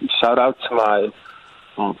 Shout out to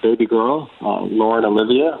my baby girl, Lauren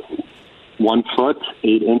Olivia. 1 foot,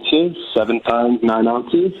 8 inches, 7 pounds, 9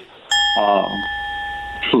 ounces.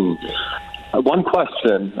 One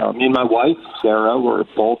question. Me and my wife, Sarah, were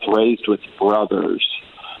both raised with brothers.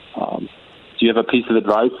 Do you have a piece of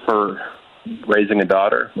advice for raising a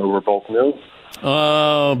daughter where we're both new?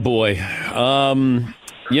 Oh, boy. I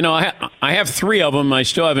have 3 of them. I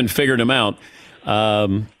still haven't figured them out.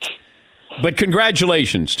 But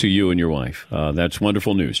congratulations to you and your wife. That's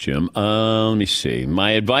wonderful news, Jim. Let me see.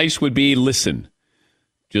 My advice would be listen.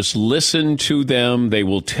 Just listen to them. They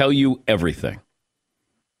will tell you everything.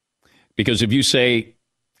 Because if you say,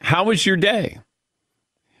 how was your day?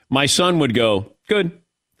 My son would go, good.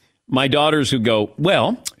 My daughters would go,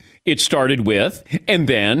 well, it started with, and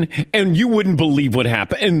then, and you wouldn't believe what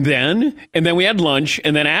happened. And then we had lunch.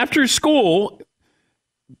 And then after school,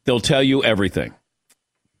 they'll tell you everything.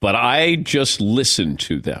 But I just listen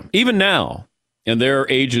to them. Even now, and their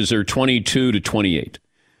ages are 22 to 28.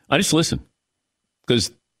 I just listen.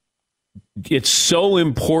 Because it's so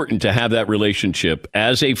important to have that relationship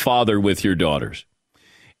as a father with your daughters.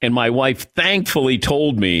 And my wife thankfully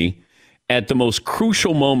told me at the most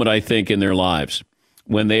crucial moment, I think, in their lives,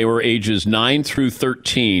 when they were ages 9 through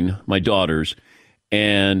 13, my daughters,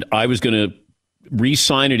 and I was going to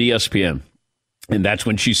re-sign at ESPN. And that's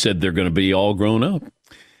when she said they're going to be all grown up.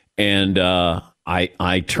 And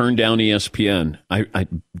I turned down ESPN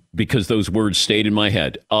because those words stayed in my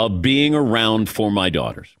head of being around for my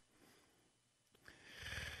daughters.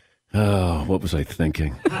 Oh, what was I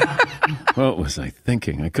thinking? What was I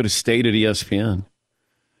thinking? I could have stayed at ESPN.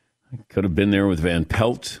 I could have been there with Van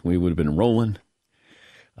Pelt. We would have been rolling.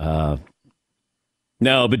 No,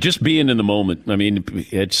 but just being in the moment. I mean,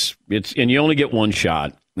 it's and you only get one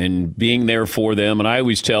shot. And being there for them. And I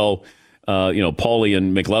always tell Paulie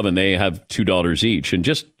and McLovin, they have 2 daughters each, and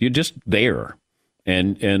you're just there,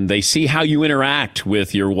 and they see how you interact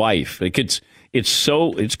with your wife. Like it's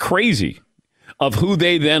crazy of who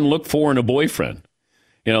they then look for in a boyfriend.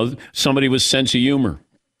 Somebody with sense of humor,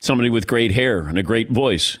 somebody with great hair and a great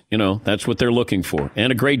voice. That's what they're looking for,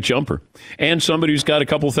 and a great jumper, and somebody who's got a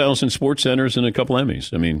couple thousand sports centers and a couple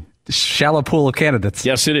Emmys. I mean, shallow pool of candidates.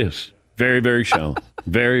 Yes, it is very, very shallow,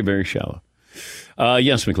 very, very shallow.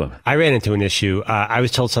 Yes, McLovin. I ran into an issue. I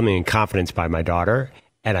was told something in confidence by my daughter,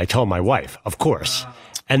 and I told my wife, of course.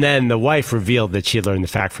 And then the wife revealed that she had learned the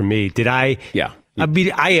fact from me. Did I? Yeah. I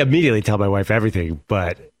immediately tell my wife everything,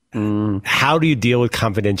 but how do you deal with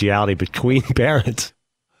confidentiality between parents?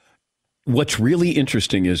 What's really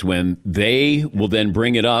interesting is when they will then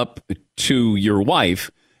bring it up to your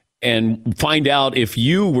wife and find out if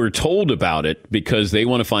you were told about it, because they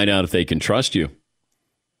want to find out if they can trust you.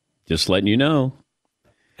 Just letting you know.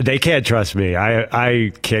 They can't trust me.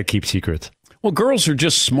 I can't keep secrets. Well, girls are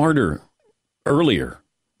just smarter earlier.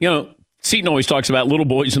 Seton always talks about little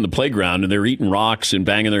boys in the playground and they're eating rocks and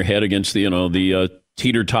banging their head against the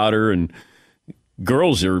teeter-totter, and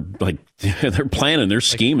girls are like, they're planning, they're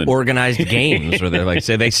scheming. Like organized games where they're like,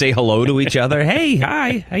 they say hello to each other. Hey,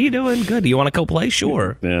 hi, how you doing? Good. Do you want to go play?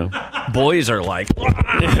 Sure. Yeah. Boys are like,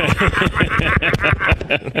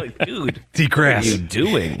 dude, degrass. What are you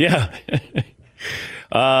doing? Yeah.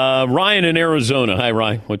 Ryan in Arizona. Hi,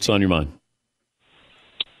 Ryan. What's on your mind?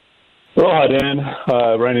 Well, hi, Dan.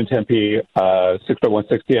 Ryan in Tempe,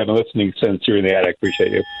 65160. I've been listening since you're in the attic.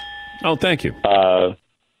 Appreciate you. Oh, thank you.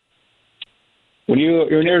 When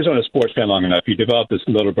you're an Arizona sports fan long enough, you develop this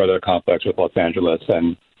little brother complex with Los Angeles,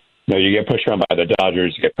 and you get pushed around by the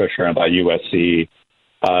Dodgers, you get pushed around by USC.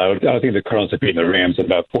 I don't think the Cardinals have beaten the Rams in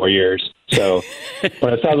about 4 years. So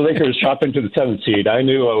when I saw the Lakers drop into the 7th seed, I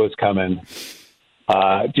knew what was coming.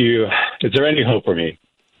 Is there any hope for me?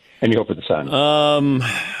 Any hope for the Sun?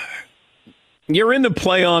 You're in the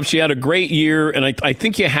playoffs. You had a great year, and I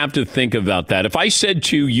think you have to think about that. If I said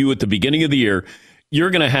to you at the beginning of the year, you're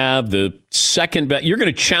going to have the second best, you're going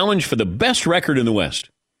to challenge for the best record in the West,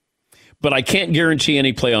 but I can't guarantee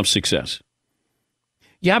any playoff success.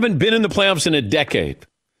 You haven't been in the playoffs in a decade.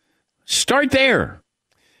 Start there.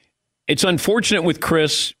 It's unfortunate with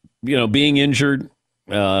Chris, being injured.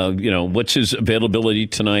 What's his availability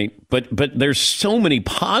tonight? But there's so many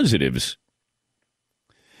positives.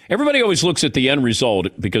 Everybody always looks at the end result,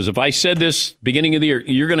 because if I said this beginning of the year,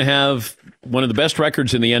 you're going to have one of the best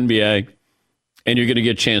records in the NBA, and you're going to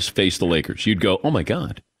get a chance to face the Lakers. You'd go, oh, my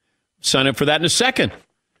God, sign up for that in a second.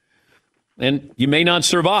 And you may not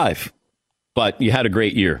survive, but you had a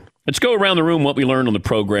great year. Let's go around the room what we learned on the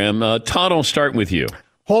program. Todd, I'll start with you.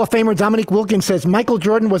 Hall of Famer Dominique Wilkins says Michael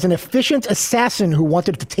Jordan was an efficient assassin who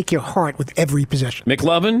wanted to take your heart with every possession.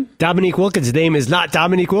 McLovin? Dominique Wilkins' name is not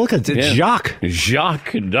Dominique Wilkins. It's Jacques.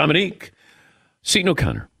 Jacques Dominique. Seton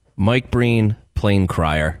O'Connor. Mike Breen, plane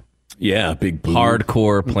crier. Yeah, big boo.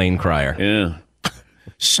 Hardcore plane crier. Yeah.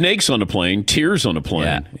 Snakes on a plane, tears on a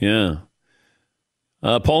plane. Yeah.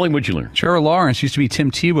 Paulie, what'd you learn? Trevor Lawrence used to be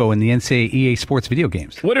Tim Tebow in the NCAA EA Sports video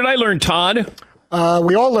games. What did I learn, Todd?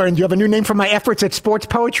 We all learned you have a new name for my efforts at sports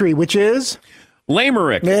poetry, which is?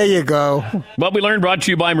 Lamerick. There you go. What we learned brought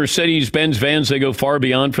to you by Mercedes-Benz vans. They go far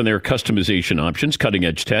beyond from their customization options,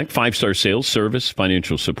 cutting-edge tech, 5-star sales, service,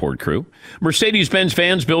 financial support crew. Mercedes-Benz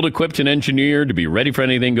vans built, equipped, and engineered to be ready for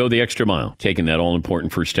anything, go the extra mile. Taking that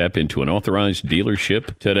all-important first step into an authorized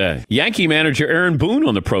dealership today. Yankee manager Aaron Boone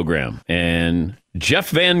on the program. And Jeff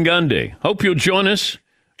Van Gundy. Hope you'll join us.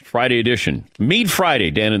 Friday edition. Meet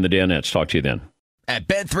Friday. Dan and the Danettes. Talk to you then. At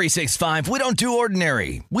Bet365, we don't do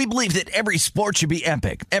ordinary. We believe that every sport should be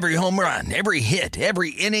epic. Every home run, every hit,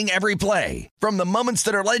 every inning, every play. From the moments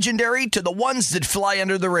that are legendary to the ones that fly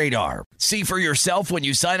under the radar. See for yourself when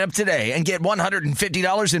you sign up today and get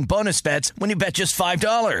 $150 in bonus bets when you bet just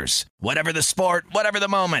 $5. Whatever the sport, whatever the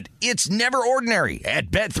moment, it's never ordinary at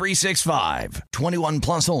Bet365. 21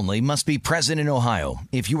 plus only. Must be present in Ohio.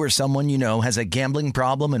 If you or someone you know has a gambling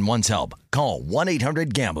problem and wants help, call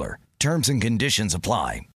 1-800-GAMBLER. Terms and conditions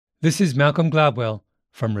apply. This is Malcolm Gladwell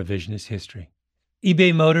from Revisionist History.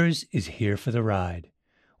 eBay Motors is here for the ride.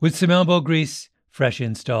 With some elbow grease, fresh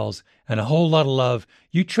installs, and a whole lot of love,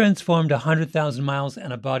 you transformed 100,000 miles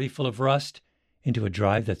and a body full of rust into a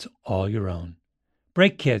drive that's all your own.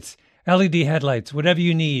 Brake kits, LED headlights, whatever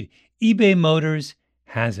you need, eBay Motors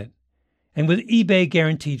has it. And with eBay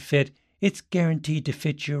Guaranteed Fit, it's guaranteed to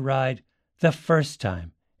fit your ride the first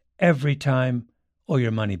time, every time, or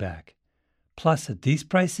your money back. Plus, at these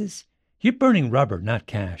prices, you're burning rubber, not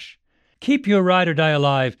cash. Keep your ride or die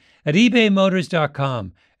alive at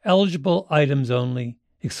ebaymotors.com. Eligible items only.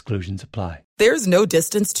 Exclusions apply. There's no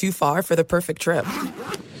distance too far for the perfect trip.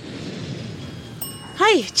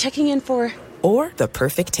 Hi, checking in for... Or the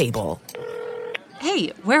perfect table.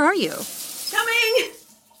 Hey, where are you? Coming!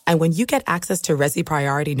 And when you get access to Resi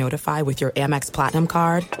Priority Notify with your Amex Platinum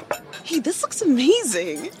card... Hey, this looks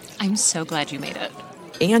amazing. I'm so glad you made it.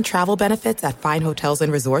 And travel benefits at fine hotels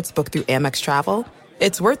and resorts booked through Amex Travel,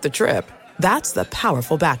 it's worth the trip. That's the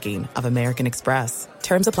powerful backing of American Express.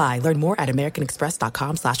 Terms apply. Learn more at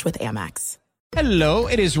americanexpress.com/withAmex. Hello,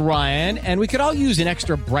 it is Ryan, and we could all use an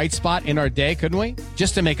extra bright spot in our day, couldn't we?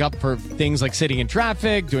 Just to make up for things like sitting in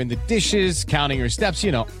traffic, doing the dishes, counting your steps,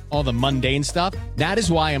 all the mundane stuff. That is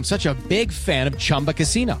why I'm such a big fan of Chumba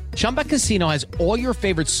Casino. Chumba Casino has all your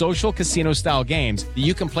favorite social casino-style games that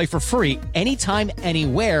you can play for free anytime,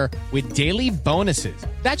 anywhere with daily bonuses.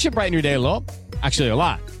 That should brighten your day a little. Actually, a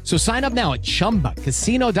lot. So sign up now at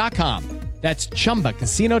ChumbaCasino.com. That's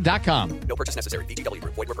ChumbaCasino.com. No purchase necessary. VGW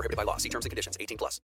Group. Void where prohibited by law. See terms and conditions. 18+.